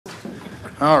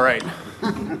All right.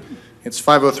 It's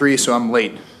 5:03, so I'm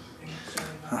late.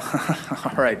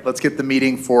 All right, let's get the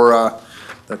meeting for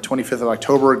the 25th of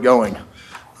October going.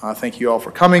 Thank you all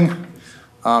for coming.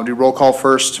 Do roll call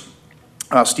first.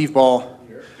 Steve Ball,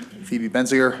 Phoebe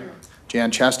Benziger,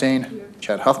 Jan Chastain,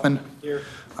 Chad Huffman.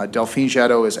 Delphine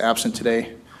Jadot is absent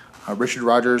today. Richard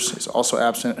Rogers is also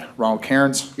absent. Ronald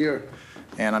Cairns. Here.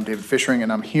 And I'm David Fishering,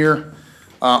 and I'm here.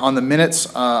 On the minutes,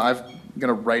 I'm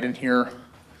going to write in here,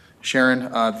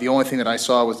 Sharon, the only thing that I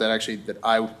saw was that actually that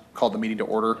I called the meeting to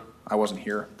order. I wasn't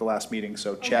here the last meeting,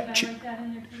 so Chad,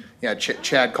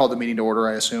 Chad called the meeting to order,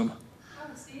 I assume. Oh,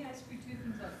 see, I screwed two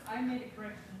things up. I made a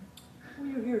correction. Well,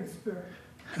 you're here in spirit.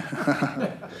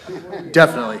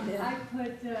 Definitely. I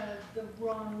put the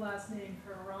wrong last name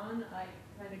for Ron. I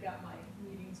kind of got my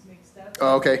meetings mixed up.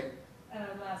 Oh, okay.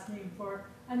 Last name for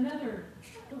another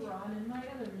Ron in my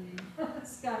other meeting.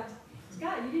 Scott,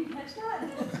 you didn't catch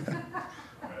that?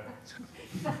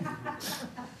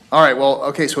 All right, well,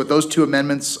 okay, so with those two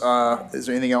amendments, is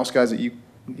there anything else, guys, that you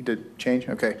need to change?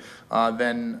 Okay,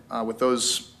 then with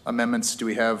those amendments, do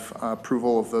we have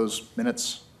approval of those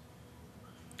minutes?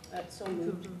 That's so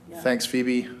moved. Yeah. Thanks,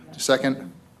 Phoebe.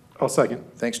 Second? I'll second.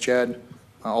 Thanks, Chad.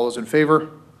 All those in favor?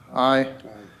 Aye.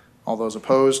 All those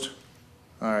opposed?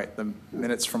 All right, the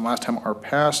minutes from last time are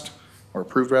passed, or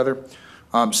approved, rather.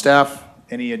 Staff,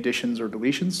 any additions or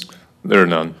deletions? There are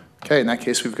none. Okay, in that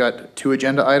case, we've got two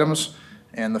agenda items,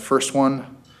 and the first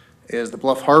one is the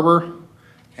Bluff Harbor,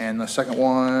 and the second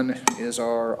one is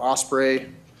our Osprey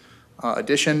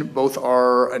addition. Both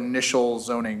are initial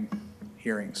zoning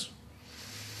hearings.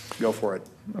 Go for it.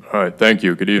 All right, thank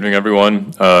you. Good evening,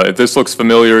 everyone. If this looks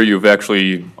familiar, you've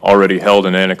actually already held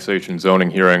an annexation zoning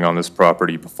hearing on this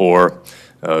property before.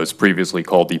 It was previously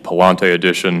called the Palante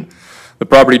Edition. The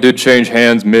property did change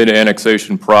hands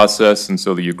mid-annexation process, and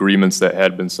so the agreements that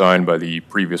had been signed by the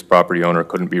previous property owner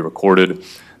couldn't be recorded.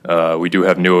 We do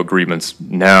have new agreements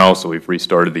now, so we've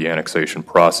restarted the annexation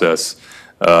process.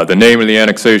 The name of the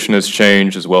annexation has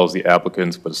changed, as well as the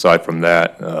applicants, but aside from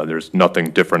that, there's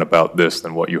nothing different about this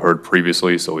than what you heard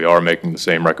previously, so we are making the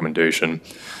same recommendation.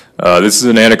 This is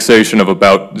an annexation of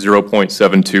about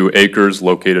 0.72 acres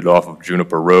located off of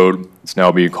Juniper Road. It's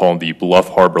now being called the Bluff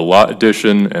Harbor Lot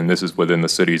Addition, and this is within the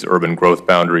city's urban growth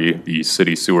boundary, the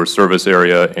city sewer service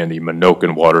area, and the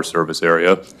Minokan water service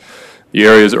area. The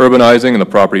area is urbanizing, and the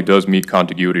property does meet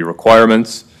contiguity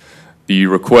requirements. The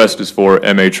request is for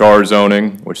MHR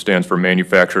zoning, which stands for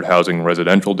Manufactured Housing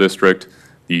Residential District.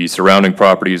 The surrounding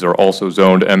properties are also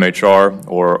zoned MHR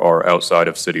or are outside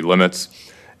of city limits.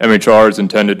 MHR is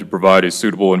intended to provide a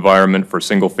suitable environment for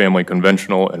single-family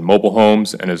conventional and mobile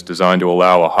homes and is designed to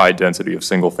allow a high density of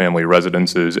single-family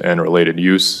residences and related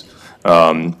use.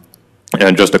 And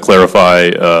just to clarify,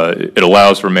 it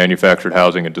allows for manufactured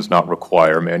housing. It does not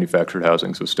require manufactured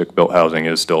housing, so stick-built housing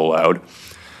is still allowed.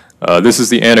 This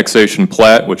is the annexation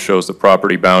plat, which shows the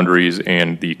property boundaries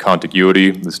and the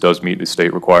contiguity. This does meet the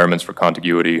state requirements for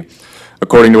contiguity.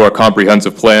 According to our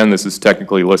comprehensive plan, this is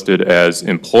technically listed as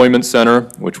employment center,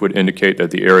 which would indicate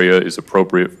that the area is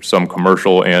appropriate for some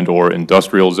commercial and or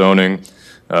industrial zoning.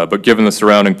 But given the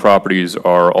surrounding properties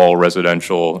are all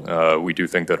residential, we do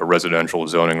think that a residential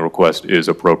zoning request is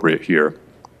appropriate here.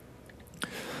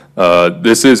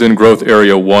 This is in Growth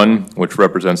Area 1, which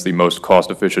represents the most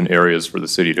cost-efficient areas for the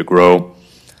city to grow.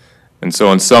 And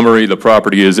so in summary, the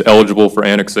property is eligible for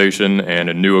annexation and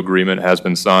a new agreement has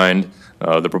been signed.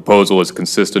 The proposal is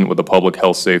consistent with the public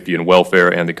health, safety, and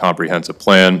welfare and the comprehensive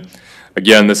plan.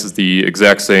 Again, this is the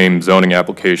exact same zoning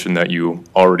application that you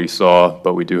already saw,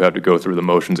 but we do have to go through the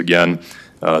motions again.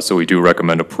 So we do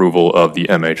recommend approval of the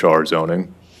MHR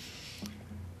zoning.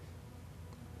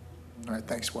 All right,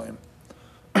 thanks, William.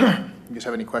 You guys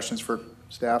have any questions for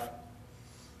staff?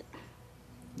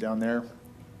 Down there?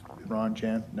 Ron,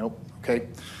 Jan? Nope. Okay.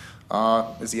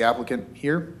 Is the applicant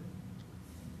here?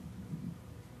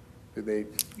 Did they?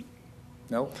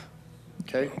 No?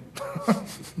 Okay.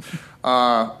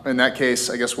 In that case,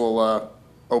 I guess we'll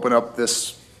open up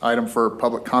this item for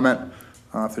public comment.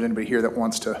 If there's anybody here that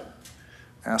wants to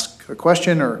ask a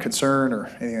question or a concern or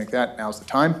anything like that, now's the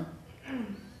time.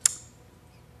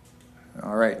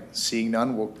 All right, seeing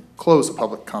none, we'll close the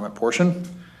public comment portion.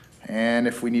 And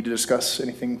if we need to discuss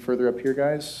anything further up here,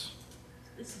 guys?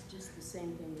 This is just the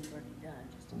same thing we've already done,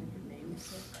 just a different name.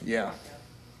 Yeah.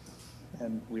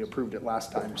 And we approved it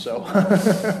last time, so.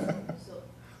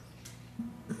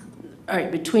 All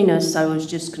right, between us, I was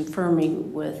just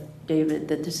confirming with David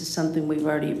that this is something we've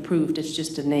already approved. It's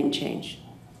just a name change.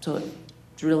 So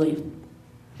it's really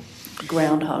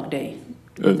Groundhog Day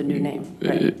with the new name,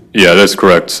 right? Yeah, that's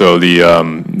correct. So the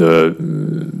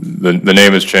the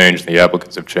name has changed, the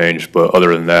applicants have changed, but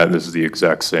other than that, this is the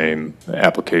exact same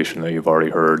application that you've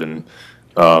already heard. And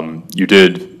you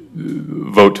did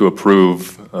vote to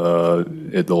approve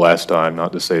it the last time,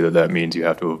 not to say that that means you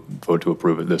have to vote to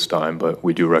approve it this time, but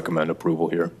we do recommend approval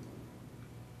here.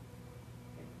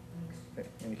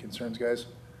 Any concerns, guys?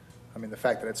 I mean, the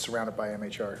fact that it's surrounded by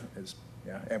MHR is,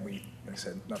 yeah, and we, like I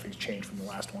said, nothing's changed from the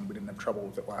last one. We didn't have trouble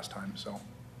with it last time, so.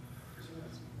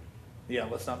 Yeah,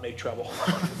 let's not make trouble.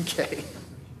 Okay.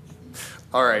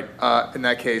 All right, in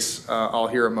that case, I'll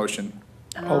hear a motion,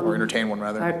 or entertain one,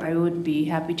 rather. I would be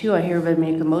happy to. I hereby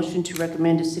make a motion to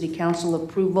recommend to City Council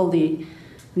approval the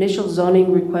initial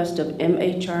zoning request of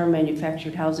MHR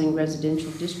Manufactured Housing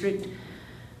Residential District.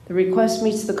 The request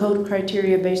meets the code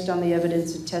criteria based on the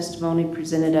evidence and testimony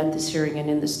presented at this hearing and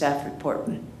in the staff report.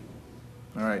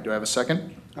 All right, do I have a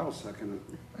second? I'll second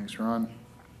it. Thanks, Ron.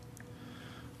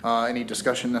 Any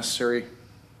discussion necessary?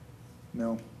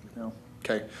 No? No?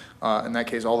 Okay. In that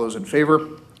case, all those in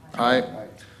favor? Aye.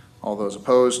 All those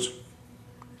opposed?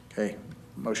 Okay,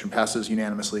 motion passes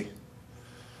unanimously.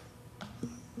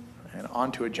 And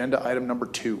on to agenda item number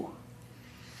 2.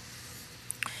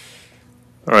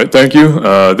 All right, thank you.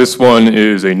 This one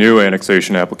is a new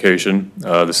annexation application.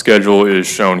 The schedule is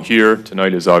shown here.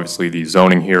 Tonight is obviously the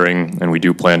zoning hearing, and we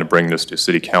do plan to bring this to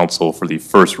City Council for the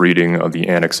first reading of the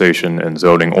annexation and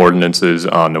zoning ordinances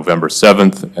on November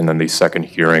 7th, and then the second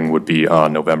hearing would be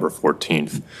on November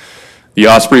 14th. The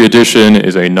Osprey addition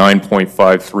is a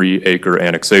 9.53 acre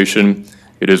annexation.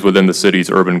 It is within the city's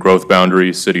urban growth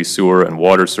boundary, city sewer and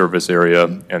water service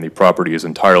area, and the property is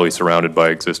entirely surrounded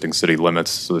by existing city limits.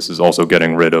 So this is also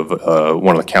getting rid of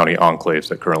one of the county enclaves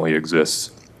that currently exists.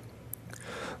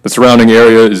 The surrounding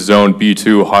area is zoned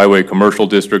B2 Highway Commercial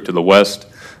District to the west,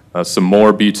 some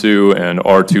more B2 and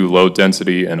R2 low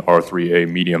density and R3A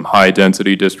medium high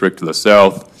density district to the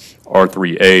south,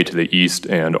 R3A to the east,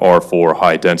 and R4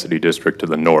 high density district to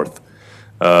the north.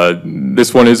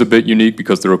 This one is a bit unique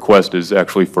because the request is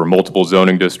actually for multiple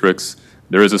zoning districts.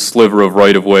 There is a sliver of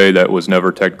right-of-way that was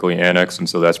never technically annexed, and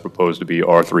so that's proposed to be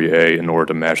R3A in order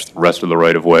to match the rest of the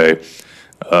right-of-way.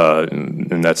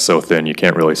 And that's so thin you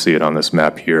can't really see it on this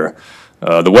map here.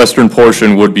 The western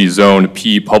portion would be zoned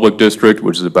P Public District,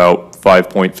 which is about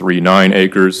 5.39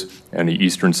 acres, and the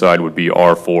eastern side would be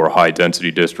R4 High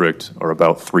Density District, or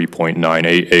about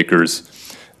 3.98 acres.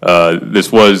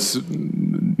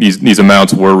 These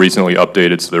amounts were recently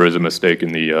updated, so there is a mistake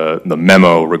in the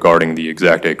memo regarding the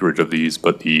exact acreage of these,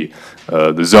 but the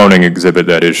zoning exhibit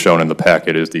that is shown in the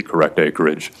packet is the correct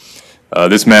acreage.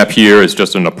 This map here is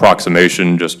just an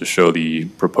approximation just to show the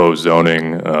proposed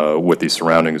zoning with the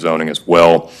surrounding zoning as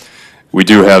well. We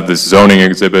do have this zoning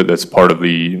exhibit that's part of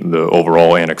the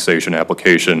overall annexation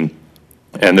application,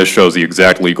 and this shows the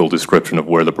exact legal description of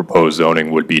where the proposed zoning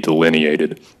would be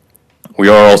delineated. We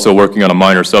are also working on a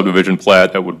minor subdivision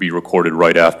plat that would be recorded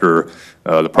right after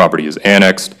the property is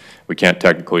annexed. We can't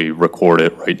technically record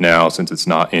it right now since it's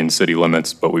not in city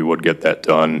limits, but we would get that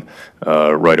done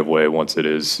right away once it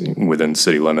is within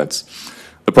city limits.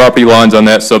 The property lines on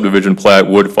that subdivision plat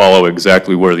would follow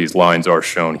exactly where these lines are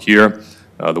shown here.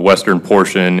 The western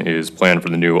portion is planned for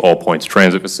the new All Points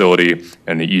Transit Facility,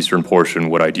 and the eastern portion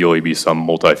would ideally be some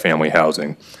multifamily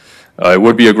housing. It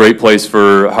would be a great place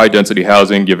for high-density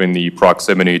housing given the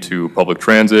proximity to public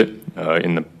transit.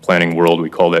 In the planning world, we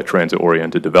call that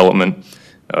transit-oriented development.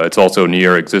 It's also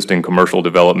near existing commercial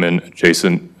development,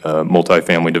 adjacent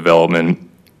multifamily development,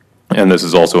 and this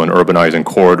is also an urbanizing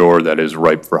corridor that is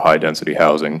ripe for high-density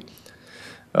housing.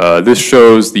 This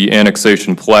shows the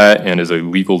annexation plat and is a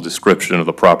legal description of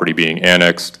the property being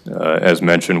annexed. As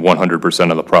mentioned, 100%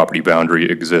 of the property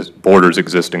boundary borders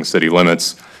existing city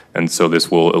limits, and so this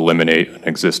will eliminate an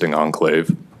existing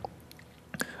enclave.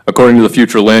 According to the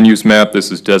future land use map,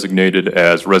 this is designated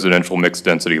as residential mixed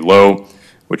density low,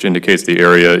 which indicates the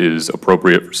area is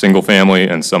appropriate for single family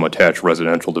and some attached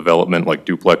residential development like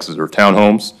duplexes or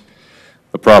townhomes.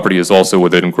 The property is also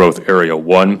within growth area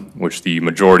 1, which the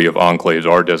majority of enclaves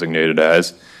are designated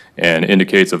as, and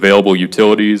indicates available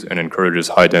utilities and encourages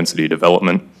high density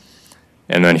development.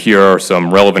 And then here are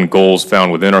some relevant goals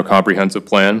found within our comprehensive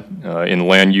plan. In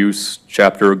land use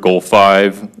chapter, goal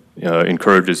 5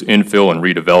 encourages infill and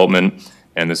redevelopment,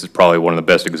 and this is probably one of the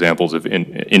best examples of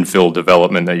infill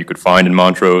development that you could find in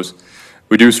Montrose.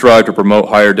 We do strive to promote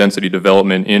higher density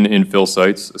development in infill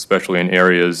sites, especially in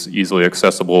areas easily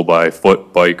accessible by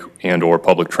foot, bike, and/or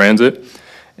public transit.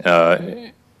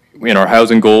 In our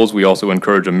housing goals, we also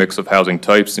encourage a mix of housing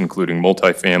types, including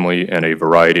multifamily and a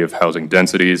variety of housing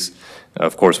densities.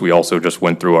 Of course, we also just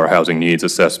went through our housing needs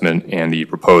assessment, and the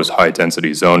proposed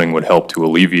high-density zoning would help to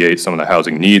alleviate some of the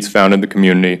housing needs found in the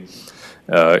community.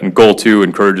 And Goal 2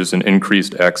 encourages an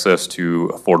increased access to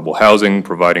affordable housing,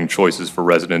 providing choices for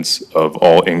residents of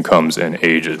all incomes and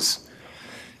ages.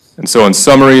 And so in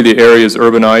summary, the area is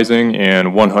urbanizing and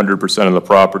 100% of the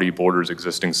property borders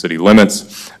existing city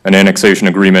limits. An annexation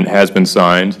agreement has been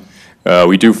signed.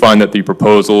 We do find that the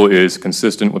proposal is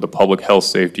consistent with the public health,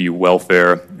 safety,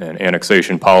 welfare, and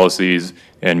annexation policies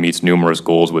and meets numerous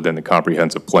goals within the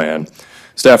comprehensive plan.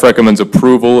 Staff recommends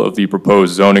approval of the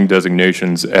proposed zoning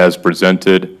designations as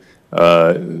presented.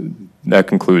 That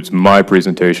concludes my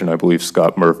presentation. I believe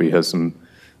Scott Murphy has some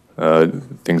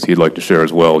things he'd like to share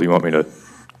as well. Do you want me to?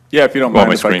 Yeah, if you don't Go on mind,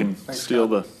 my if I screen. can steal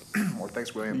the. Well,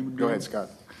 thanks, William. Go ahead, Scott.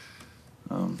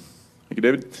 Thank you,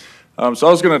 David. So I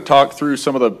was going to talk through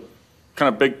some of the kind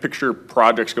of big picture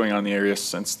projects going on in the area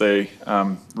since they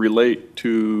relate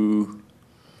to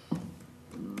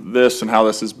this and how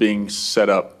this is being set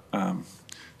up.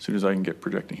 As soon as I can get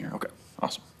projecting here. Okay,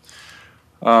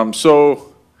 awesome.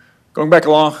 So going back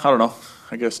along, I don't know,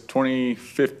 I guess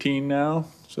 2015 now,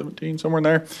 17, somewhere in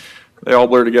there. They all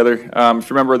blur together. If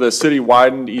you remember, the city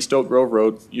widened East Oak Grove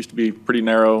Road. Used to be pretty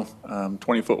narrow,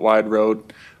 20-foot wide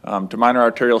road to minor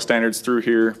arterial standards through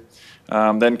here.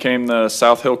 Then came the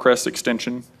South Hillcrest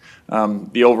extension.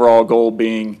 The overall goal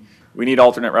being we need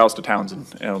alternate routes to Townsend.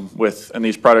 And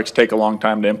these projects take a long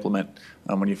time to implement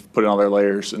when you put in all their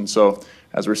layers. And so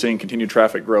as we're seeing continued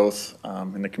traffic growth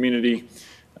in the community,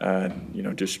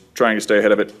 just trying to stay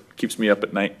ahead of it keeps me up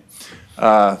at night.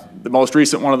 The most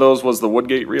recent one of those was the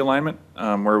Woodgate realignment,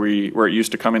 where it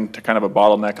used to come into kind of a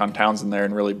bottleneck on Townsend there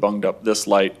and really bunged up this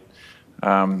light.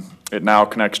 It now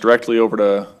connects directly over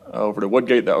to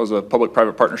Woodgate. That was a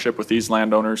public-private partnership with these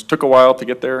landowners. Took a while to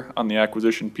get there on the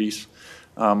acquisition piece.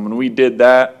 When we did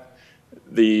that,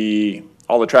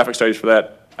 all the traffic studies for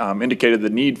that indicated the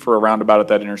need for a roundabout at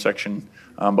that intersection,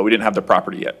 but we didn't have the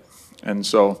property yet. And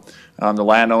so the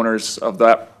landowners of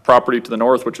that property to the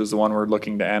north, which is the one we're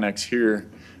looking to annex here,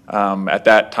 at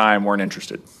that time weren't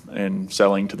interested in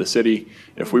selling to the city.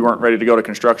 If we weren't ready to go to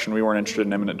construction, we weren't interested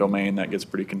in eminent domain. That gets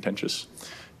pretty contentious.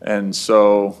 And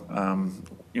so,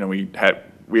 we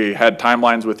had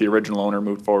timelines with the original owner,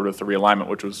 moved forward with the realignment,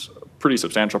 which was a pretty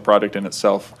substantial project in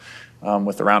itself,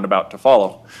 with the roundabout to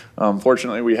follow.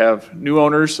 Fortunately, we have new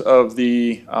owners of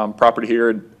the property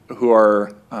here who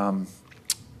are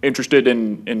interested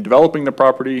in developing the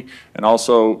property and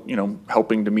also,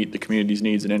 helping to meet the community's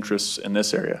needs and interests in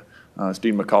this area.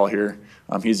 Steve McCall here,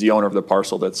 he's the owner of the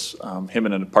parcel that's, him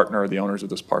and a partner are the owners of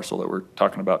this parcel that we're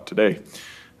talking about today.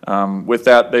 With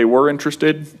that, they were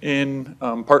interested in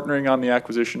partnering on the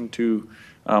acquisition to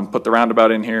put the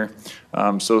roundabout in here.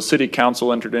 So City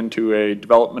Council entered into a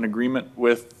development agreement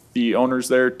with the owners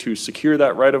there to secure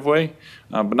that right-of-way,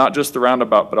 but not just the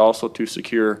roundabout, but also to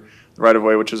secure the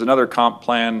right-of-way, which is another comp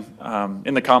plan.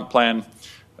 In the comp plan,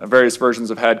 various versions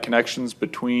have had connections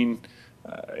between,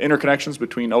 interconnections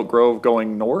between Oak Grove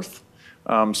going north,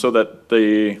 so that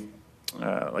the,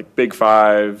 like Big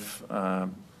Five,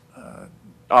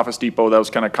 Office Depot, those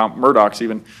kind of Murdoch's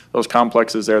even, those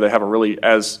complexes there, they have a really,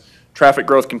 as traffic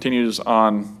growth continues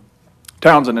on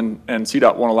Townsend and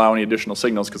CDOT won't allow any additional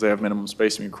signals because they have minimum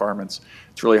spacing requirements,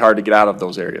 it's really hard to get out of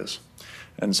those areas.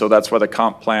 And so that's why the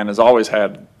comp plan has always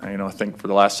had, I think for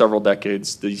the last several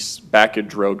decades, this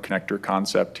backage road connector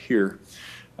concept here.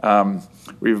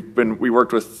 We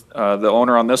worked with the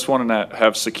owner on this one and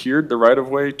have secured the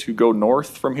right-of-way to go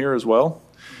north from here as well.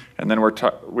 And then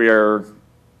we are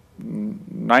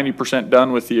 90%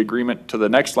 done with the agreement to the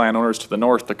next landowners to the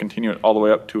north to continue it all the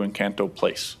way up to Encanto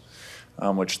Place,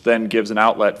 which then gives an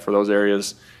outlet for those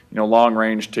areas, long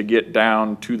range to get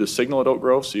down to the signal at Oak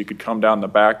Grove. So you could come down the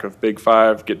back of Big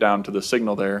Five, get down to the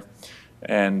signal there,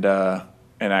 and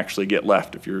actually get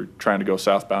left if you're trying to go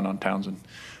southbound on Townsend.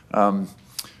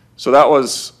 So that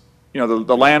was,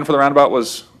 the land for the roundabout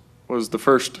was the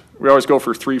first. We always go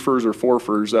for 3 FERs or 4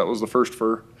 FERs. That was the first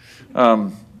FER.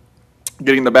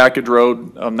 Getting the backage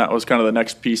road, that was kind of the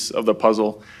next piece of the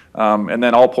puzzle. And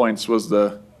then All Points was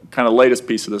the kind of latest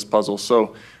piece of this puzzle.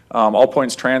 So All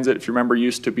Points Transit, if you remember,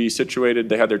 used to be situated,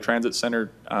 they had their transit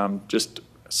center just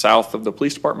south of the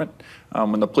police department.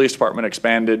 When the police department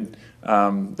expanded,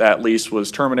 that lease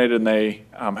was terminated and they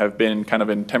have been kind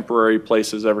of in temporary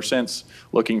places ever since,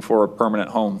 looking for a permanent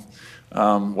home.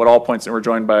 What All Points, and we're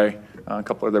joined by a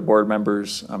couple of their board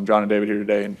members, John and David here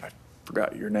today, and I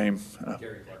forgot your name.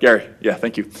 Gary, yeah,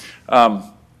 thank you. And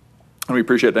we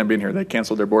appreciate them being here. They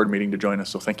canceled their board meeting to join us,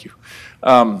 so thank you.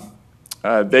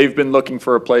 They've been looking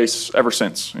for a place ever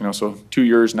since, so 2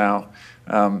 years now.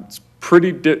 It's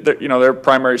pretty, their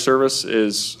primary service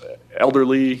is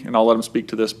elderly, and I'll let them speak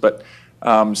to this, but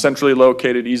centrally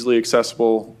located, easily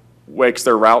accessible, makes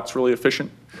their routes really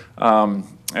efficient.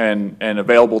 and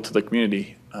available to the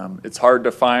community. It's hard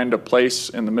to find a place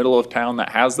in the middle of town that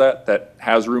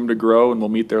has room to grow and will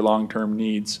meet their long-term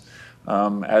needs.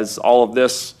 As all of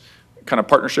this kind of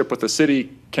partnership with the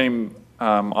city came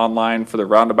online for the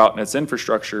roundabout and its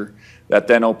infrastructure, that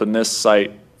then opened this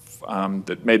site,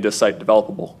 that made this site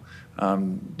developable.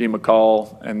 Dean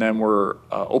McCall and them were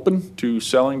open to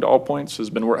selling to All Points,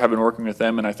 have been working with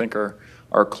them, and I think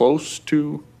are close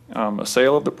to a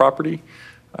sale of the property.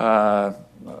 I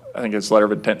think it's letter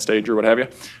of intent stage or what have you.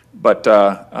 But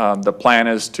the plan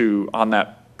is to, on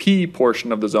that P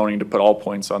portion of the zoning, to put All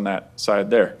Points on that side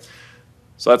there.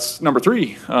 So that's number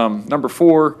 3. Number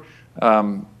 4,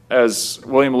 as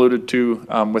William alluded to,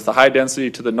 with the high density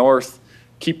to the north,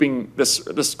 keeping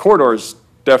this corridor is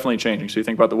definitely changing. So you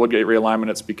think about the Woodgate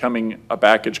realignment, it's becoming a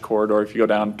backage corridor. If you go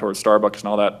down towards Starbucks and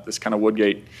all that, this kind of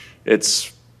Woodgate,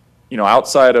 it's,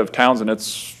 outside of Townsend,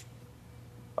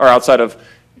 or outside of,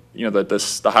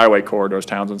 the highway corridors,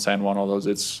 Townsend, San Juan, all those,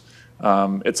 it's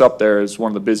up there as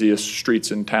one of the busiest streets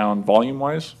in town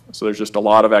volume-wise. So there's just a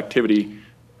lot of activity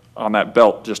on that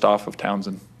belt just off of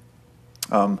Townsend.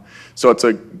 So it's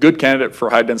a good candidate for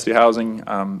high-density housing.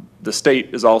 The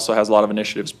state also has a lot of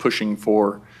initiatives pushing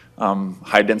for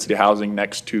high-density housing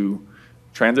next to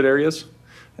transit areas.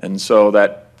 And so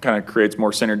that kind of creates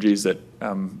more synergies that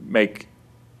make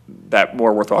that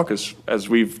more worthwhile, because as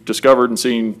we've discovered and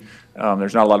seen,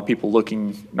 there's not a lot of people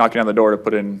knocking on the door to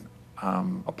put in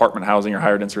apartment housing or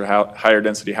higher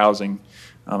density housing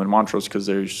in Montrose, because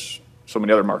there's so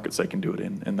many other markets they can do it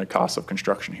in, and the costs of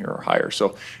construction here are higher.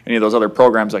 So any of those other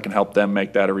programs that can help them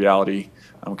make that a reality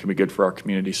can be good for our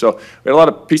community. So we had a lot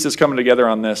of pieces coming together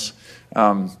on this.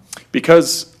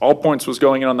 Because All Points was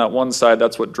going in on that one side,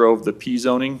 that's what drove the P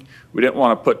zoning. We didn't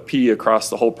want to put P across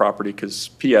the whole property, because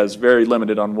P is very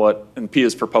limited on and P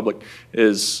is for public,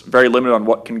 is very limited on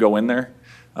what can go in there.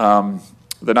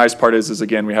 The nice part is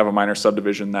again, we have a minor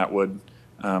subdivision that would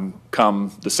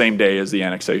come the same day as the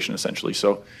annexation, essentially.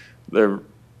 So the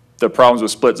problems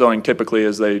with split zoning typically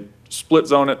is they split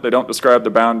zone it, they don't describe the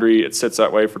boundary, it sits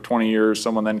that way for 20 years,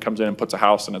 someone then comes in and puts a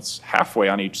house and it's halfway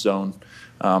on each zone.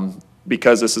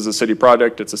 Because this is a city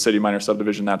project, it's a city minor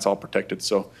subdivision, that's all protected,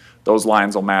 so those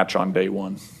lines will match on day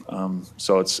one.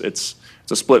 So it's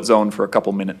a split zone for a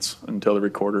couple minutes until the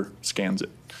recorder scans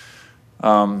it.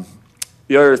 The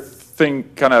other thing,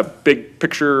 kind of big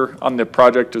picture on the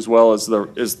project as well, is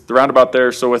the roundabout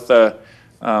there. So with the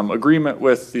agreement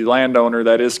with the landowner,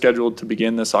 that is scheduled to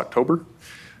begin this October.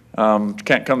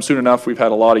 Can't come soon enough. We've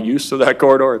had a lot of use of that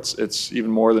corridor. It's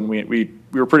even more than we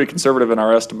were pretty conservative in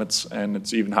our estimates, and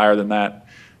it's even higher than that.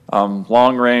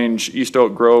 Long range East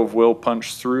Oak Grove will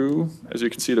punch through, as you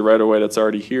can see, the right of way that's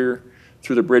already here,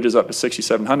 through the bridges up to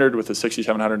 6700. With the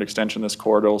 6700 extension, this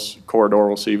corridor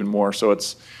will see even more. So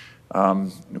it's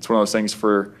one of those things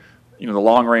for the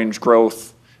long range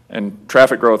growth and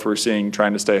traffic growth we're seeing,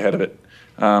 trying to stay ahead of it.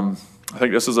 I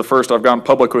think this is the first I've gone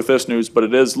public with this news, but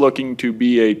it is looking to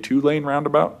be a 2-lane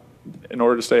roundabout in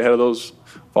order to stay ahead of those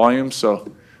got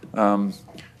So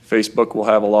Facebook will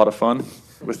have a lot of fun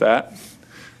with that.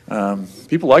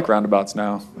 People like roundabouts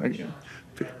now. We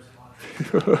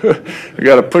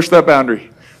got to push that boundary.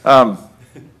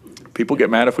 People get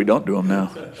mad if we don't do them now.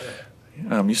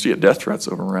 Used to get death threats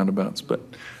over roundabouts, but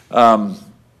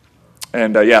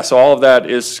yeah, so all of that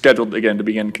is scheduled again to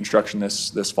begin construction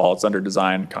this fall. It's under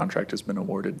design. Contract has been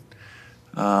awarded,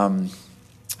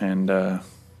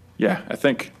 yeah, I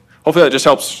think hopefully that just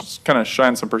helps kind of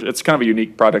shine some. It's kind of a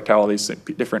unique project how all these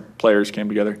different players came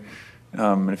together.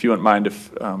 And if you wouldn't mind,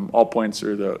 if All Points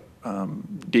or the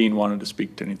dean wanted to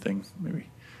speak to anything, maybe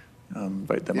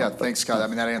invite them. Yeah, up. thanks, Scott. I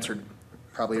mean, that answered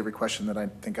probably every question that I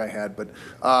think I had. But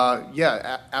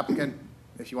yeah, applicant,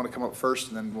 if you want to come up first,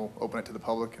 and then we'll open it to the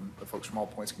public, and the folks from All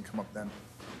Points can come up then.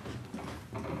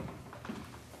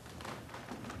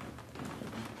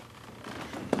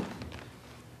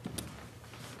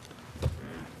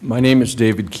 My name is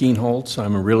David Keenholtz.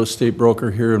 I'm a real estate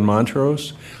broker here in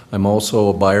Montrose. I'm also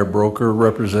a buyer broker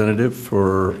representative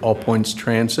for All Points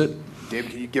Transit.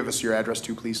 David, can you give us your address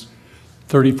too, please?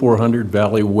 3400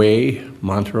 Valley Way,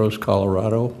 Montrose,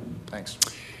 Colorado. Thanks.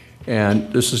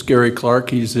 And this is Gary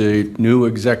Clark. He's the new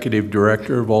executive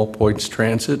director of All Points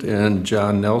Transit, and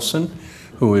John Nelson,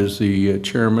 who is the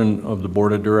chairman of the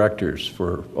board of directors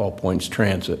for All Points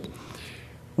Transit.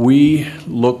 We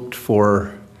looked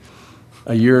for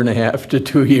a year and a half to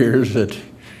 2 years at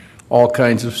all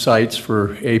kinds of sites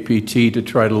for APT to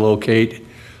try to locate.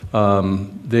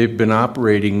 They've been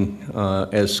operating,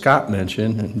 as Scott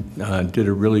mentioned, and did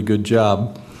a really good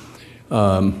job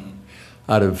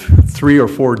out of 3 or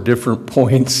 4 different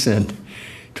points, and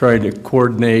trying to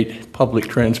coordinate public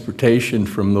transportation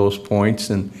from those points,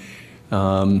 and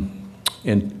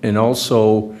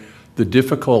also the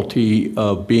difficulty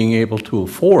of being able to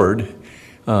afford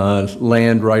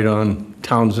land right on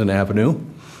Townsend Avenue,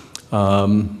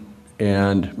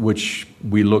 and which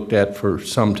we looked at for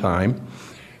some time.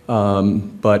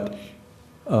 But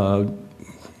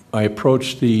I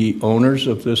approached the owners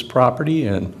of this property,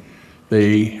 and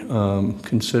they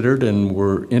considered and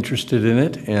were interested in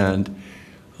it, and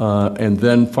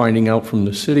then finding out from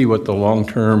the city what the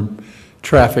long-term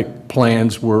traffic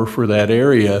plans were for that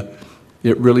area,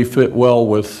 it really fit well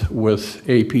with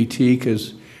APT,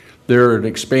 because they're an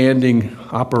expanding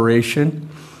operation.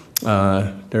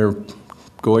 They're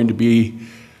going to be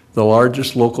the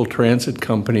largest local transit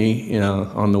company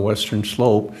on the western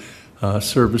slope,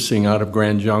 servicing out of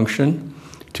Grand Junction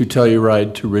to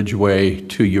Telluride to Ridgeway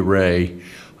to Ouray.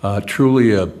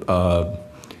 Truly a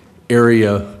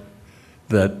area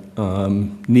that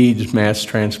needs mass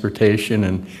transportation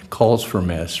and calls for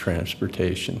mass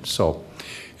transportation. So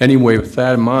anyway, with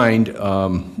that in mind,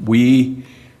 Mr.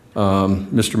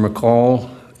 McCall,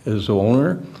 as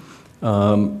owner,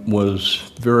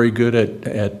 was very good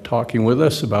at talking with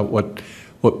us about what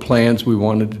plans we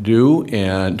wanted to do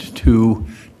and to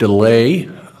delay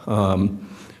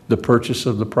the purchase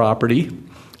of the property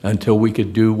until we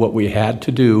could do what we had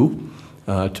to do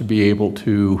to be able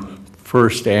to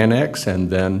first annex and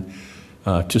then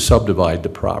to subdivide the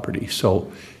property.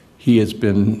 So he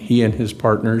and his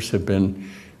partners have been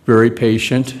very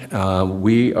patient.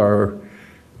 We are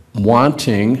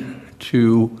wanting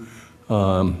to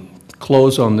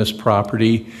close on this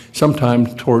property sometime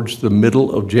towards the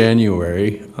middle of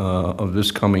January of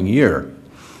this coming year.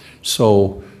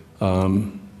 So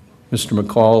Mr.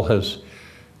 McCall has,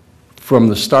 from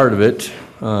the start of it,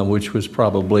 which was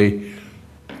probably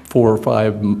 4 or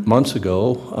 5 months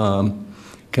ago,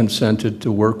 consented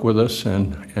to work with us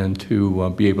and to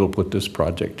be able to put this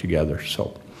project together.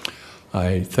 So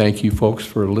I thank you folks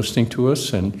for listening to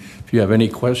us, and if you have any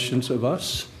questions of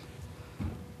us.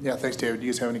 Yeah, thanks, David. Do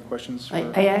you guys have any questions?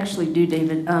 I actually do,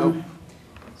 David.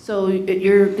 So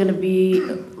you're going to be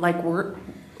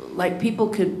like people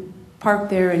could park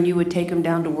there and you would take them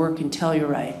down to work in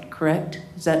Telluride, correct?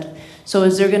 Is that so?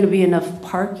 Is there going to be enough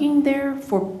parking there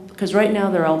for? Because right now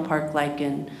they're all parked like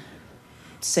in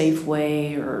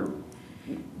Safeway or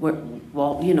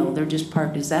well, you know, they're just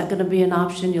parked. Is that going to be an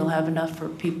option? You'll have enough for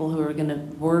people who are going to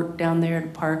work down there to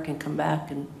park and come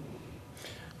back and.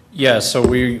 Yeah, so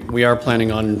we are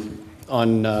planning on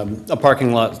a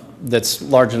parking lot that's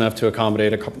large enough to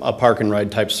accommodate a park and ride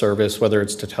type service, whether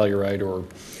it's to Telluride or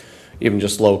even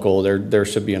just local. There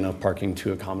should be enough parking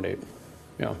to accommodate.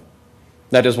 Yeah,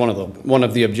 that is one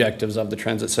of the objectives of the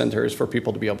transit center, is for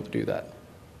people to be able to do that.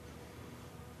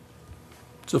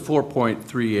 It's a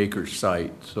 4.3 acre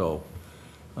site, so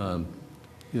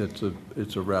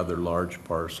it's a rather large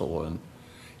parcel,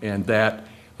 and that.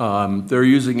 They're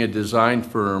using a design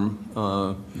firm,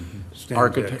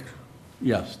 architect.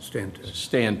 Yes,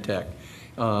 Stantec.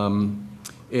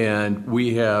 And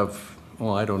we have,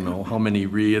 well, I don't know how many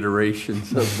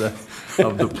reiterations of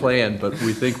the plan, but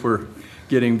we think we're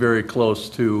getting very close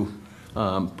to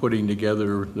putting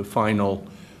together the final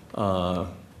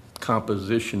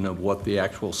composition of what the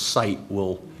actual site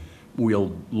will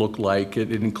look like.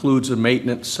 It includes a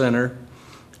maintenance center.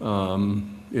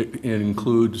 It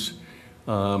includes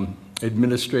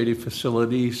administrative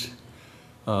facilities,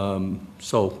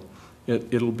 so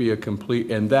it'll be a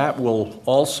complete, and that will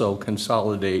also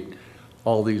consolidate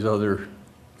all these other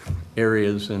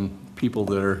areas and people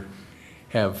that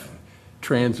have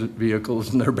transit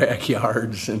vehicles in their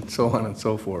backyards and so on and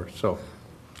so forth.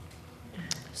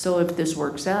 So if this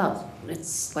works out,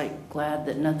 it's like glad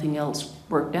that nothing else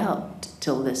worked out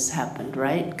till this happened,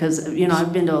 right? Because, you know,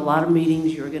 I've been to a lot of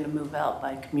meetings. You're going to move out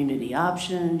by community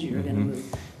options. You're going to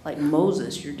move, like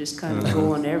Moses, you're just kind of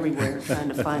going everywhere trying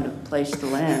to find a place to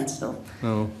land. So,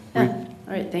 yeah. All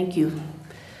right, thank you. You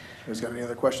guys got any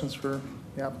other questions for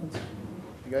the applicants?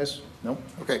 You guys? No?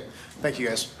 Okay. Thank you,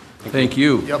 guys. Thank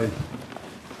you. Yep.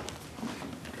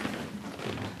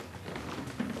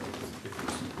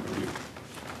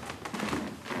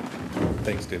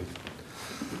 Thanks, David.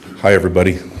 Hi,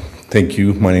 everybody. Thank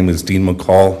you. My name is Dean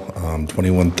McCall,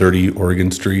 2130 Oregon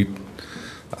Street.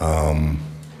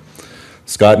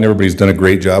 Scott and everybody's done a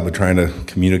great job of trying to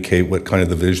communicate what kind of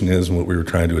the vision is and what we were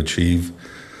trying to achieve.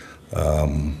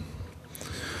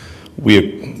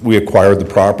 We acquired the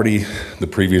property. The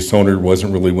previous owner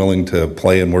wasn't really willing to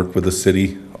play and work with the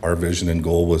city. Our vision and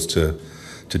goal was to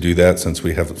do that, since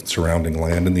we have surrounding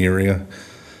land in the area.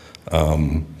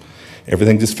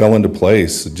 Everything just fell into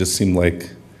place. It just seemed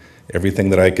like everything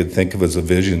that I could think of as a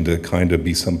vision to kind of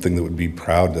be something that would be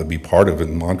proud to be part of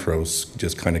in Montrose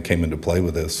just kind of came into play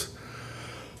with this.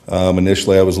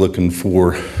 Initially, I was looking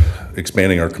for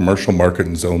expanding our commercial market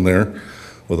and zone there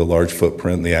with a large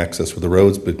footprint and the access with the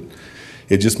roads, but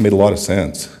it just made a lot of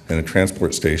sense. And a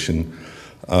transport station,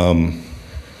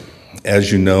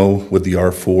 as you know, with the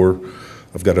R4,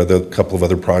 I've got a couple of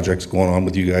other projects going on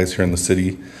with you guys here in the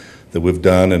city that we've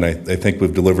done, and I think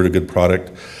we've delivered a good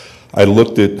product. I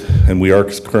looked at, and we are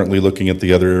currently looking at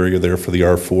the other area there for the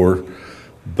R4,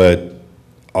 but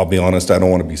I'll be honest, I don't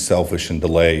want to be selfish and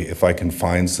delay. If I can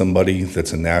find somebody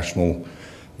that's a national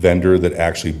vendor that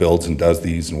actually builds and does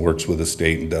these and works with the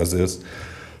state and does this,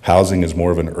 housing is more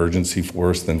of an urgency for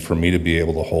us than for me to be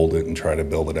able to hold it and try to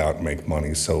build it out and make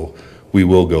money. So we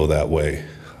will go that way.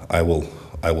 I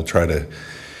will try to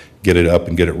get it up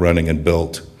and get it running and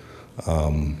built.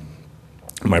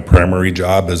 My primary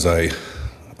job is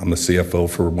I'm the CFO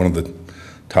for one of the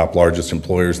top largest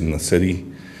employers in the city.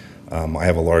 I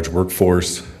have a large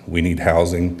workforce. We need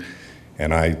housing,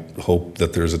 and I hope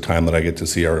that there's a time that I get to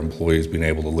see our employees being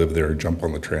able to live there, jump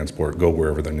on the transport, go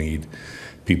wherever they need.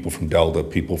 People from Delta,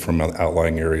 people from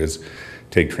outlying areas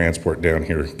take transport down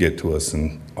here, get to us,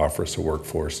 and offer us a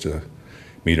workforce to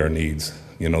meet our needs.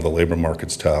 You know, the labor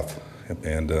market's tough,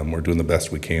 and we're doing the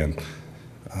best we can.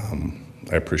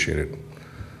 I appreciate it.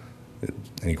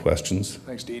 Any questions?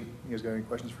 Thanks, Dean. You guys got any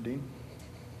questions for Dean?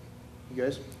 You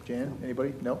guys? Jan?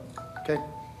 Anybody? No? Okay.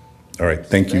 All right,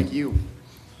 thank you. Thank you.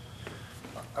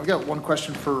 I've got one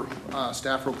question for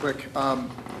staff real quick.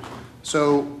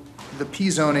 So the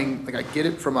P zoning, like I get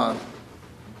it from that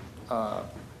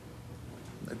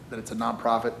it's a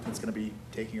nonprofit that's going to be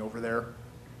taking over there.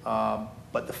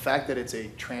 But the fact that it's a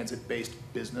transit-based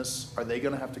business, are they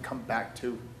going to have to come back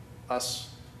to us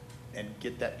and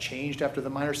get that changed after the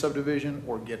minor subdivision,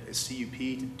 or get a CUP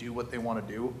to do what they want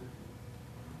to do?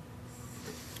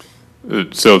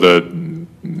 So the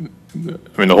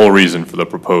whole reason for the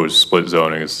proposed split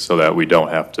zoning is so that we don't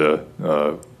have to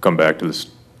come back to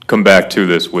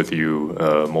this with you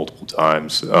multiple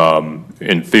times.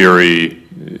 In theory,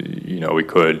 you know, we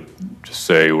could just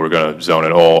say we're going to zone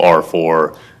it all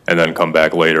R4 and then come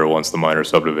back later once the minor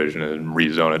subdivision and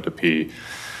rezone it to P.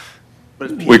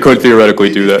 But is P We could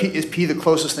theoretically do that. Is P the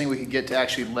closest thing we could get to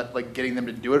actually getting them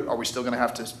to do it? Are we still going to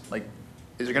have to, is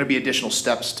there going to be additional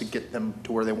steps to get them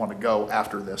to where they want to go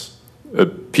after this?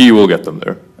 P will get them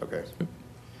there. Okay.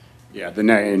 Yeah,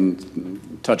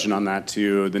 and touching on that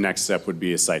too, the next step would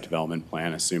be a site development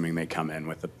plan, assuming they come in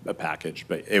with a package,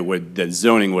 but the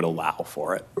zoning would allow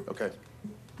for it. Okay.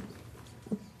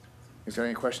 Is there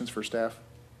any questions for staff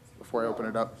before I open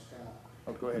it up?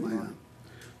 Oh, go ahead, Norm.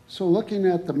 So looking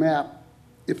at the map,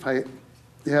 if I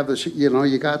have this, you know,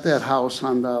 you got that house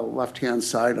on the left-hand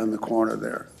side on the corner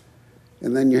there.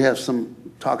 And then you have some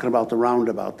talking about the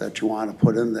roundabout that you want to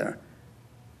put in there.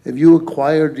 Have you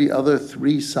acquired the other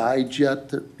three sides yet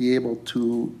to be able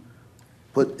to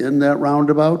put in that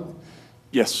roundabout?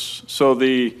 Yes, so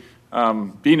the,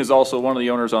 Bean is also one of the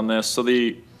owners on this. So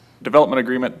the development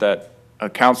agreement that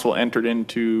council entered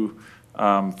into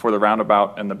for the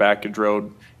roundabout and the backage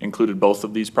road included both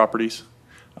of these properties,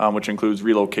 which includes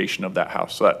relocation of that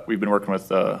house. So that we've been working with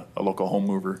a local home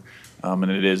mover, and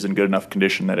it is in good enough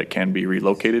condition that it can be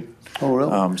relocated. Oh,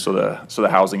 really? So the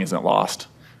housing isn't lost.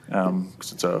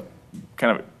 Because it's a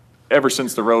kind of, ever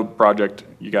since the road project,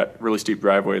 you got really steep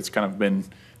driveway. It's kind of been,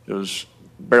 it was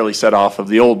barely set off of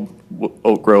the old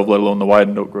Oak Grove, let alone the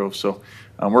widened Oak Grove. So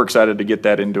we're excited to get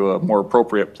that into a more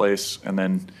appropriate place. And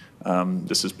then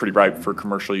this is pretty ripe for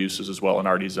commercial uses as well and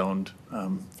already zoned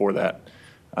for that.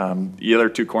 The other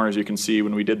two corners you can see,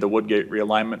 when we did the Woodgate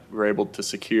realignment, we were able to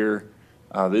secure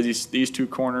these two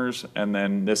corners, and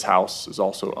then this house is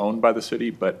also owned by the city,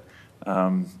 but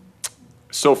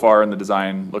so far in the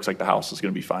design, looks like the house is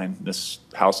going to be fine. This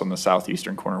house on the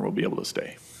southeastern corner will be able to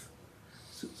stay.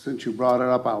 Since you brought it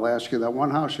up, I'll ask you, that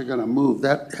one house you're going to move,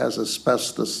 that has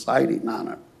asbestos siding on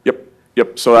it.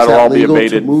 Yep, so that'll all be Is that legal to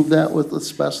abated. move that with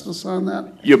asbestos on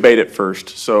that? You abate it first.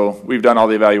 So we've done all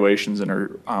the evaluations and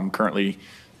are currently,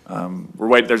 we're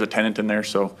waiting, there's a tenant in there,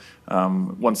 so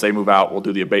once they move out, we'll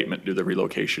do the abatement, do the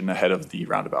relocation ahead of the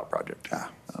roundabout project.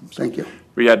 Thank you.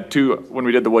 We had two, when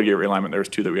we did the Woodgate realignment, there was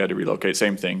two that we had to relocate,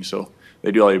 same thing. So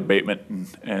they do all the abatement,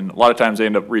 and a lot of times they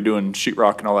end up redoing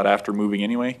sheetrock and all that after moving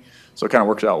anyway. So it kind of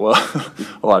works out well.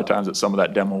 A lot of times that some of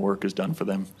that demo work is done for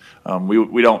them.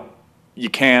 We don't, you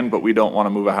can, but we don't want to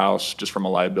move a house just from a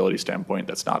liability standpoint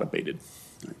that's not abated.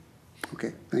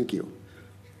 Okay, thank you.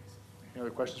 Any other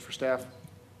questions for staff?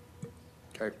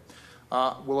 Okay.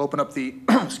 We'll open up the,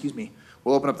 excuse me,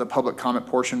 we'll open up the public comment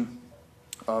portion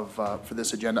of, for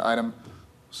this agenda item.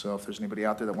 So if there's anybody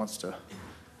out there that wants to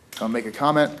come make a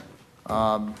comment,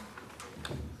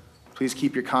 please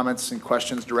keep your comments and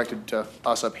questions directed to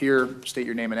us up here. State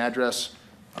your name and address.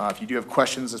 If you do have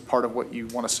questions as part of what you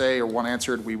want to say or want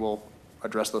answered, we will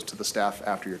address those to the staff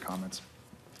after your comments.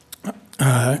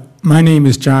 My name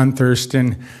is John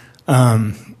Thurston.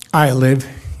 I live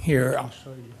here. I'll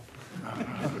show you.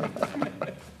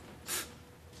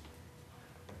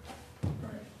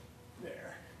 Right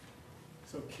there.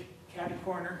 So catty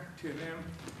corner to them.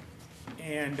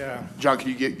 And John,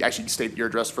 can you actually state your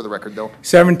address for the record, though?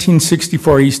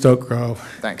 1764 East Oak Grove.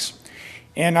 Thanks.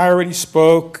 And I already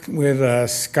spoke with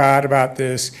Scott about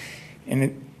this,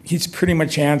 and he's pretty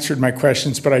much answered my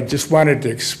questions, but I just wanted to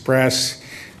express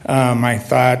my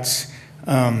thoughts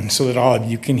so that all of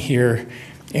you can hear.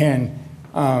 And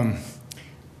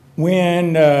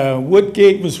when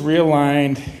Woodgate was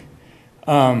realigned,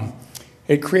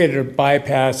 it created a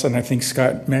bypass, and I think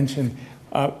Scott mentioned,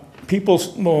 people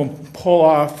will pull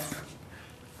off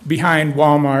behind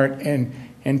Walmart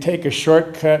and take a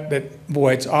shortcut that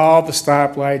avoids all the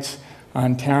stoplights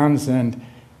on Townsend.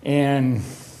 And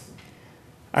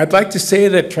I'd like to say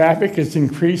that traffic has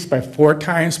increased by 4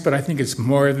 times, but I think it's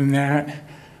more than that.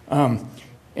 And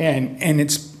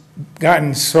it's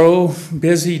gotten so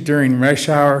busy during rush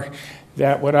hour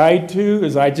that what I do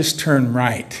is I just turn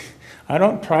right. I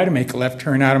don't try to make a left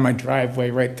turn out of my driveway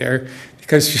right there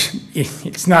because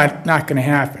it's not going to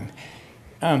happen.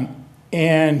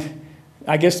 And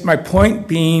I guess my point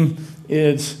being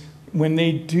is when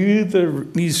they do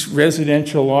these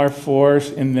residential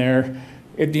R4s in there,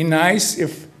 it'd be nice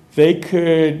if they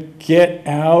could get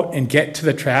out and get to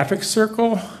the traffic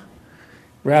circle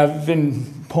rather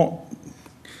than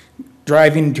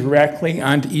driving directly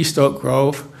onto East Oak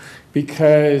Grove,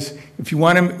 because if you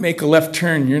want to make a left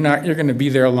turn, you're going to be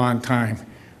there a long time.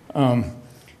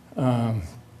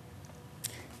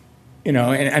 You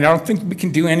know, and I don't think we can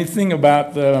do anything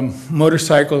about the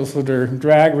motorcycles that are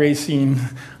drag racing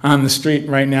on the street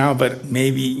right now, but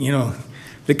maybe, you know,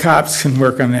 the cops can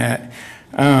work on that.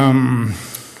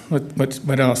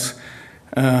 What else?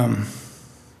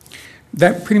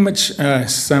 That pretty much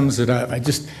sums it up.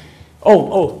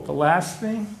 The last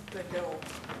thing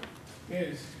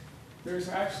is there's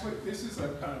actually, this is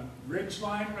a ridge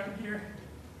line right here.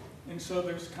 And so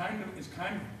it's kind of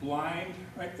blind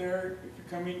right there. If you're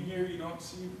coming here, you don't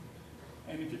see,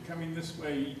 and if you're coming this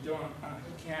way, you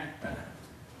can't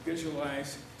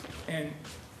visualize.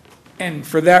 And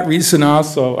for that reason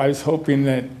also, I was hoping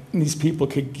that these people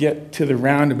could get to the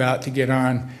roundabout to get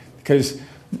on, because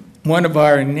one of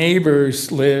our neighbors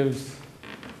lives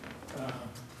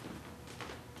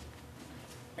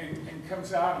and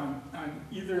comes out on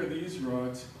either of these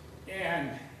roads,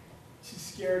 and she's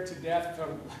scared to death to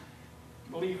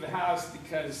leave the house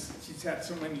because she's had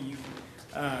so many,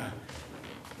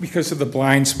 because of the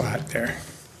blind spot there.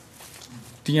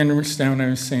 Do you understand what I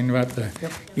was saying about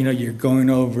you know, you're going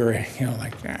over a hill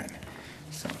like that?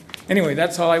 So anyway,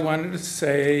 that's all I wanted to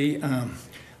say.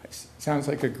 Sounds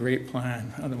like a great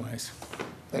plan otherwise.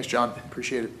 Thanks, John.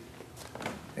 Appreciate it.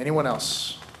 Anyone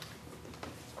else?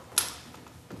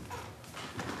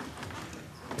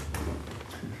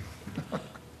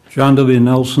 John W.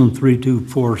 Nelson,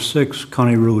 3246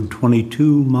 County Road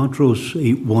 22, Montrose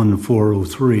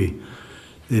 81403.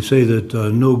 They say that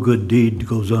no good deed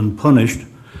goes unpunished.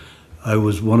 I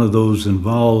was one of those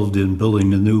involved in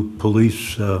building a new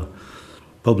police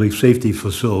public safety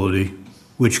facility,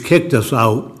 which kicked us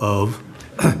out of,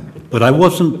 but I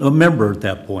wasn't a member at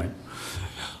that point.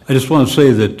 I just want to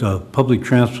say that public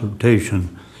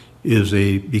transportation is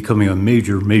becoming a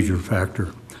major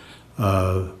factor.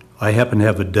 I happen to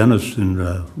have a dentist in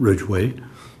Ridgeway,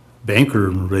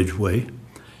 banker in Ridgeway,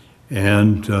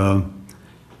 and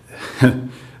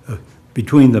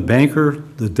between the banker,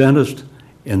 the dentist,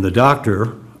 and the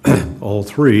doctor, all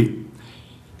three,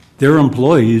 their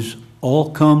employees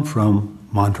all come from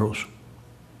Montrose.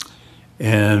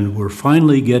 And we're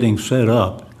finally getting set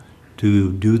up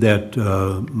to do that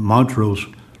Montrose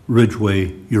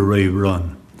Ridgeway Uray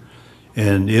run.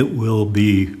 And it will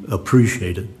be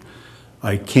appreciated.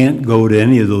 I can't go to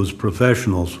any of those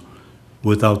professionals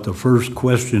without the first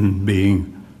question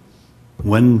being,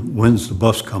 when's the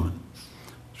bus coming?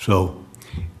 So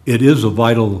it is a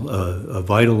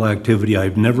vital activity.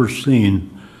 I've never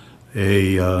seen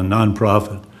a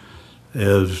nonprofit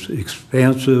as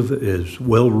expansive, as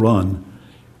well-run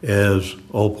as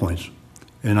All Points.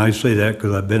 And I say that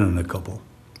because I've been in a couple.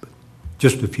 But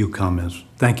just a few comments.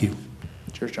 Thank you.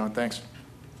 Cheers, John. Thanks.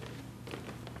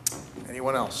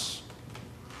 Anyone else?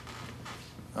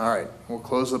 All right, we'll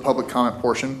close the public comment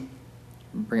portion.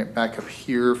 bring it back up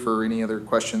here for any other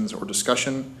questions or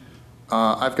discussion.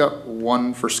 I've got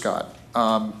one for Scott.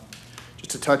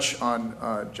 Just to touch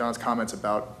on John's comments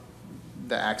about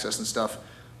the access and stuff.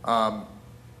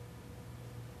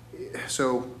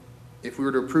 So if we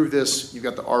were to approve this, you've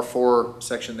got the R4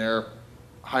 section there,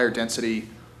 higher density.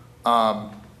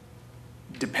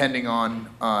 Depending on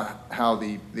how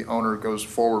the owner goes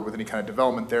forward with any kind of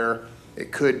development there,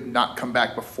 it could not come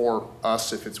back before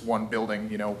us if it's one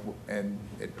building, you know, and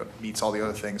it meets all the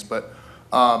other things. But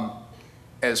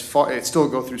it still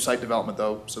go through site development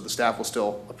though, so the staff will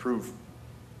still approve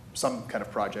some kind of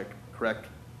project, correct?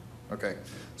 Okay,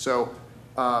 so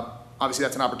obviously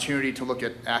that's an opportunity to look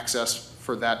at access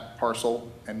for that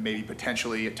parcel and maybe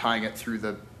potentially tying it through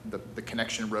the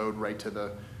connection road right to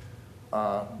the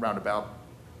roundabout.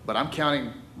 But I'm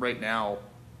counting right now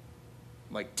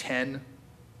like 10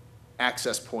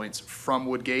 access points from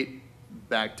Woodgate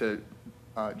back to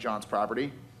John's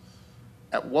property.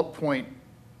 At what point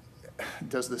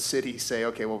does the city say,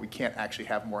 okay, well, we can't actually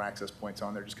have more access points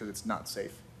on there just because it's not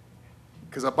safe?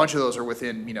 Because a bunch of those are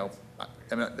within, you know,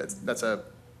 I mean, that's a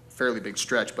fairly big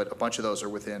stretch, but a bunch of those are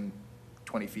within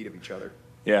 20 feet of each other.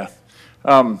 Yeah.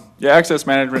 Yeah, access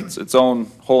management's its own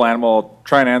whole animal. I'll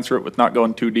try and answer it with not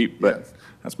going too deep, but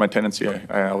that's my tendency.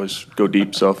 I always go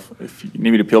deep, so if you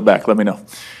need me to peel back, let me know.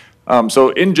 So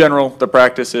in general, the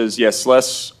practice is, yes,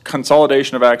 less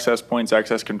consolidation of access points,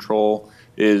 access control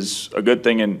is a good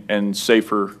thing and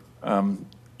safer.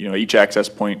 You know, each access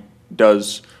point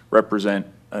does represent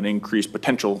an increased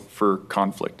potential for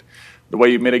conflict. The way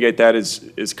you mitigate that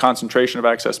is concentration of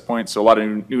access points. So a lot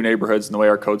of new neighborhoods, and the way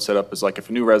our code's set up is like if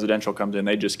a new residential comes in,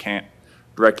 they just can't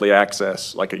directly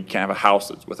access, like you can't have a house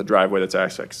that's with a driveway that's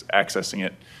accessing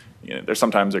it. You know, there's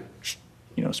sometimes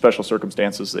special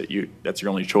circumstances that's your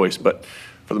only choice, but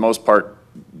for the most part,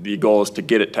 the goal is to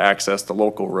get it to access the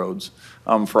local roads.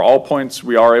 For all points,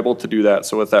 we are able to do that.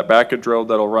 So with that backage road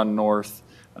that'll run north,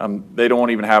 they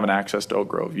don't even have an access to Oak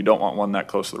Grove. You don't want one that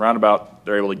close to the roundabout.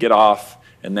 They're able to get off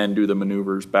and then do the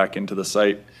maneuvers back into the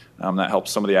site. That helps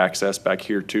some of the access back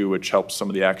here too, which helps some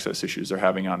of the access issues they're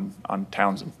having on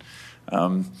Townsend.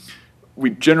 We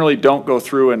generally don't go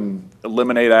through and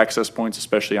eliminate access points,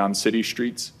 especially on city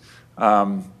streets.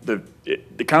 The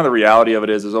kind of the reality of it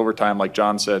is over time, like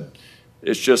John said,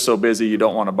 it's just so busy you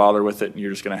don't want to bother with it and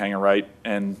you're just going to hang a right.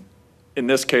 And in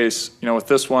this case, you know, with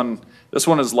this one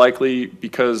is likely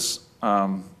because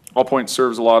All Points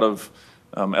serves a lot of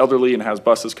elderly and has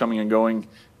buses coming and going.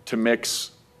 To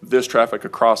mix this traffic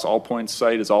across All Points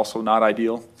site is also not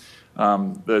ideal.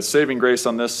 The saving grace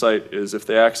on this site is if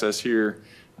they access here,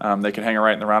 they can hang a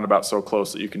right in the roundabout so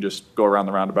close that you can just go around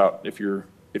the roundabout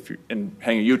and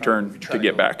hang a U-turn to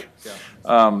get back.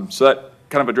 Yeah. So that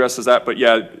kind of addresses that. But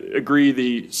yeah, agree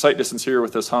the site distance here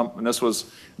with this hump, and this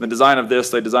was the design of this.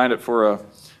 They designed it for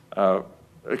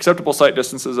acceptable site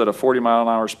distances at a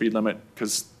 40-mile-an-hour speed limit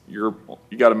because you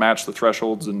got to match the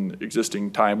thresholds and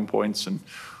existing time points, and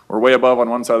we're way above on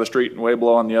one side of the street and way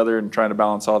below on the other, and trying to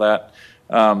balance all that.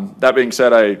 That being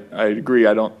said, I agree.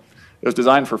 It was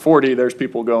designed for 40. There's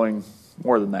people going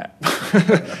more than that,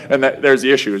 and there's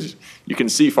the issue is you can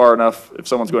see far enough if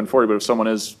someone's going 40, but if someone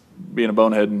is being a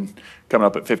bonehead and coming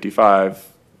up at 55,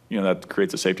 you know, that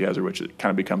creates a safety hazard, which it kind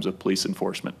of becomes a police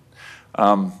enforcement.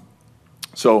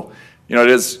 So, you know, it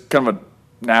is kind of a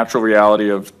natural reality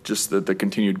of just the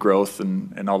continued growth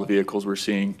and all the vehicles we're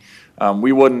seeing.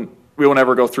 We won't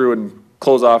ever go through and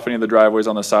close off any of the driveways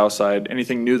on the south side.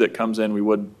 Anything new that comes in, we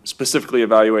would specifically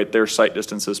evaluate their site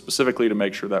distances specifically to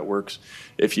make sure that works.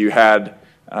 If you had,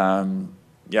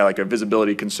 like a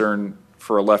visibility concern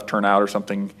for a left turn out or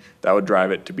something, that would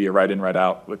drive it to be a right in, right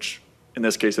out, which in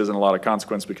this case isn't a lot of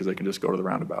consequence because they can just go to the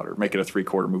roundabout or make it a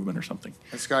 3/4 movement or something.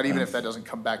 And Scott, even if that doesn't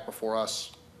come back before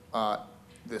us, you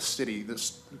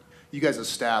guys as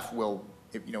staff will,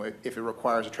 if it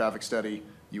requires a traffic study,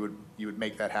 you would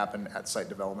make that happen at site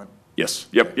development. Yes.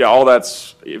 Yep. Yeah. All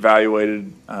that's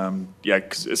evaluated.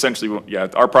 Because essentially,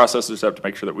 our processes have to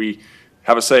make sure that we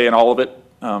have a say in all of it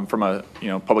from a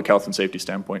public health and safety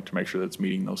standpoint to make sure that it's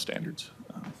meeting those standards.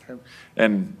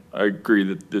 And I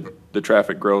agree that the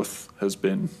traffic growth has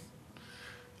been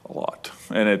a lot,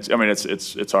 and it's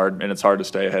hard, and it's hard to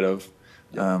stay ahead of,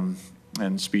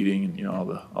 and speeding and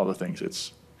all the things.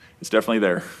 It's definitely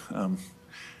there.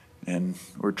 And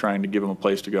we're trying to give them a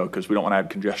place to go because we don't want to add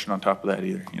congestion on top of that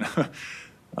either.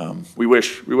 We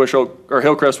wish our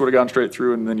Hillcrest would have gone straight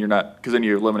through, and then because then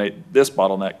you eliminate this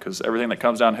bottleneck because everything that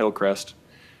comes down Hillcrest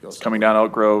is coming down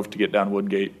Elk Grove to get down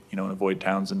Woodgate, and avoid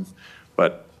Townsend.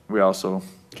 But we also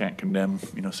can't condemn,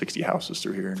 60 houses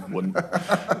through here and wouldn't.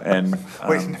 And,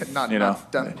 Wait, not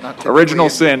typically original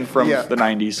in- sin from yeah. the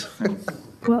 90s.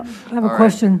 Well, I have a All right.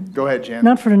 question. Go ahead, Jan.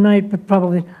 Not for tonight, but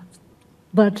probably,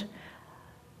 but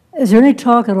is there any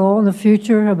talk at all in the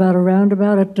future about a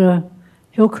roundabout at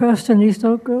Hillcrest and East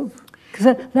Oak Grove?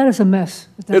 Because that is a mess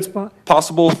at that It's spot.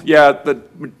 possible, yeah,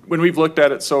 when we've looked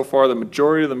at it so far, the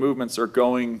majority of the movements are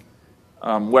going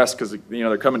west because,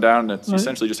 they're coming down and it's Right.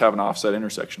 essentially just have an offset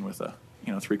intersection with a,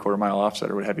 3/4 mile offset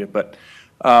or what have you. But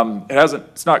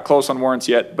it's not close on warrants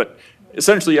yet, but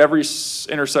essentially every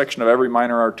intersection of every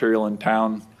minor arterial in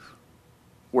town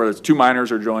where there's two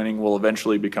minors are joining will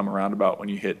eventually become a roundabout when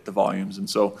you hit the volumes. And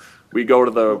so we go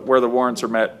to where the warrants are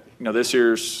met. This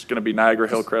year's going to be Niagara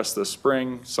Hillcrest this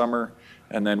spring, summer,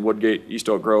 and then Woodgate, East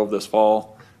Oak Grove this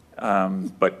fall.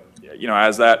 But,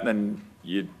 as that, then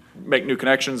you make new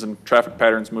connections and traffic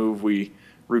patterns move. We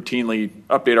routinely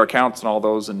update our counts and all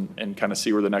those and kind of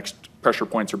see where the next pressure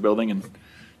points are building and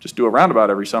just do a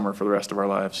roundabout every summer for the rest of our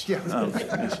lives. Yeah.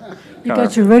 You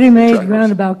got your ready-made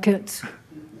roundabout kits,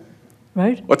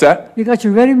 right? What's that? You got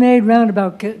your ready-made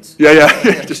roundabout kits.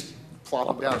 Yeah, just, Plop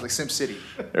them down, it's like Sim City.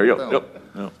 there you go. Boom.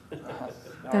 Yep. Yep.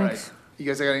 All right. Thanks. You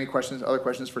guys got any questions, other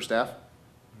questions for staff?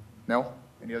 No?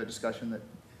 Any other discussion that?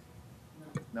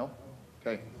 No?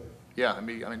 Okay. Yeah,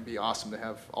 it'd be awesome to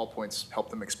have All Points help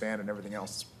them expand and everything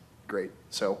else. It's great.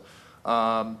 So,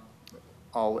 I'll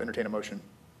entertain a motion.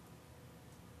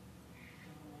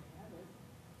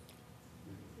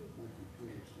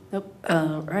 Nope,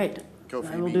 right. Go,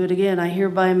 I will Phoebe. do it again. I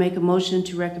hereby make a motion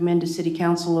to recommend to City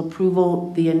Council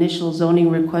approval the initial zoning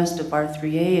request of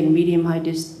R3A and medium-high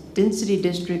density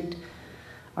district,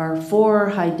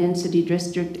 R4 high-density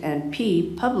district, and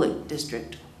P public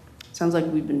district. Sounds like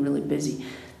we've been really busy.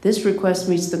 This request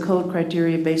meets the code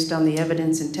criteria based on the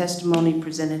evidence and testimony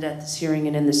presented at this hearing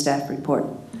and in the staff report.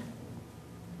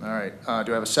 All right,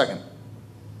 do I have a second?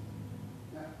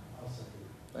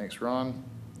 Thanks, Ron.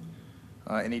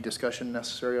 Any discussion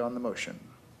necessary on the motion?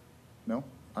 No?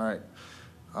 All right.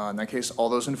 In that case, all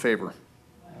those in favor?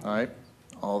 All right.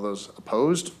 All those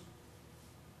opposed?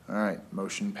 All right,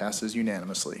 motion passes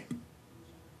unanimously.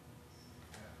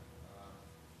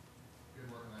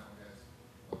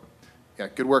 Yeah,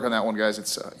 good work on that one, guys.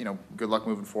 It's, good luck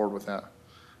moving forward with that.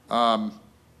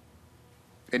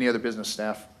 Any other business,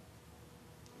 staff?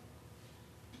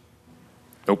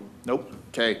 Nope. Nope.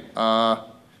 Okay,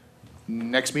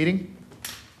 next meeting?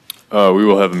 We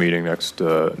will have a meeting next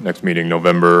meeting,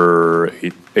 November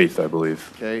 8th, I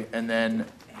believe. Okay, and then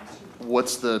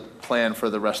what's the plan for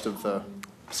the rest of the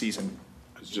season?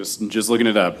 Just looking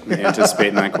it up,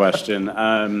 anticipating that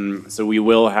question. So we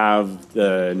will have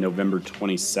the November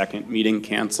 22nd meeting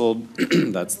canceled.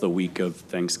 That's the week of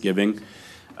Thanksgiving.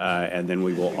 And then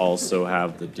we will also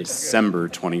have the December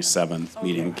 27th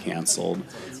meeting canceled,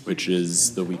 which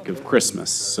is the week of Christmas.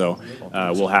 So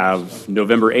we'll have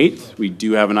November 8th. We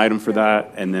do have an item for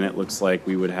that. And then it looks like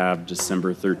we would have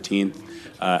December 13th,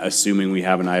 assuming we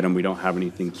have an item. We don't have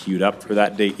anything queued up for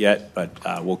that date yet, but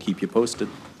we'll keep you posted.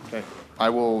 Okay, I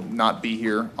will not be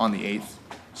here on the 8th,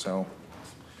 so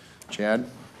Chad,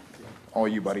 all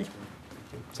you, buddy.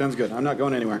 Sounds good. I'm not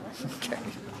going anywhere. Okay.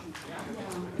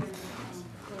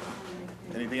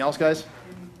 Anything else, guys?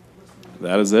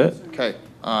 That is it. Okay,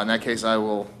 in that case, I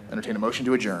will entertain a motion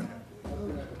to adjourn.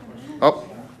 Oh,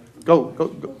 go,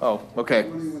 oh, okay.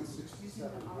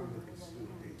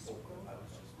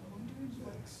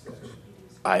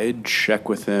 I'd check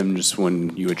with him just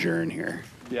when you adjourn here.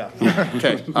 Yeah.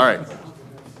 Okay, all right.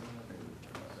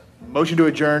 Motion to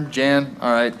adjourn, Jan,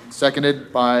 all right,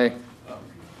 seconded by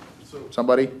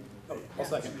somebody?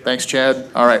 Thanks, Chad.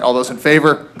 All right, all those in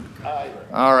favor?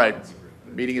 All right,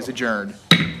 meeting is adjourned.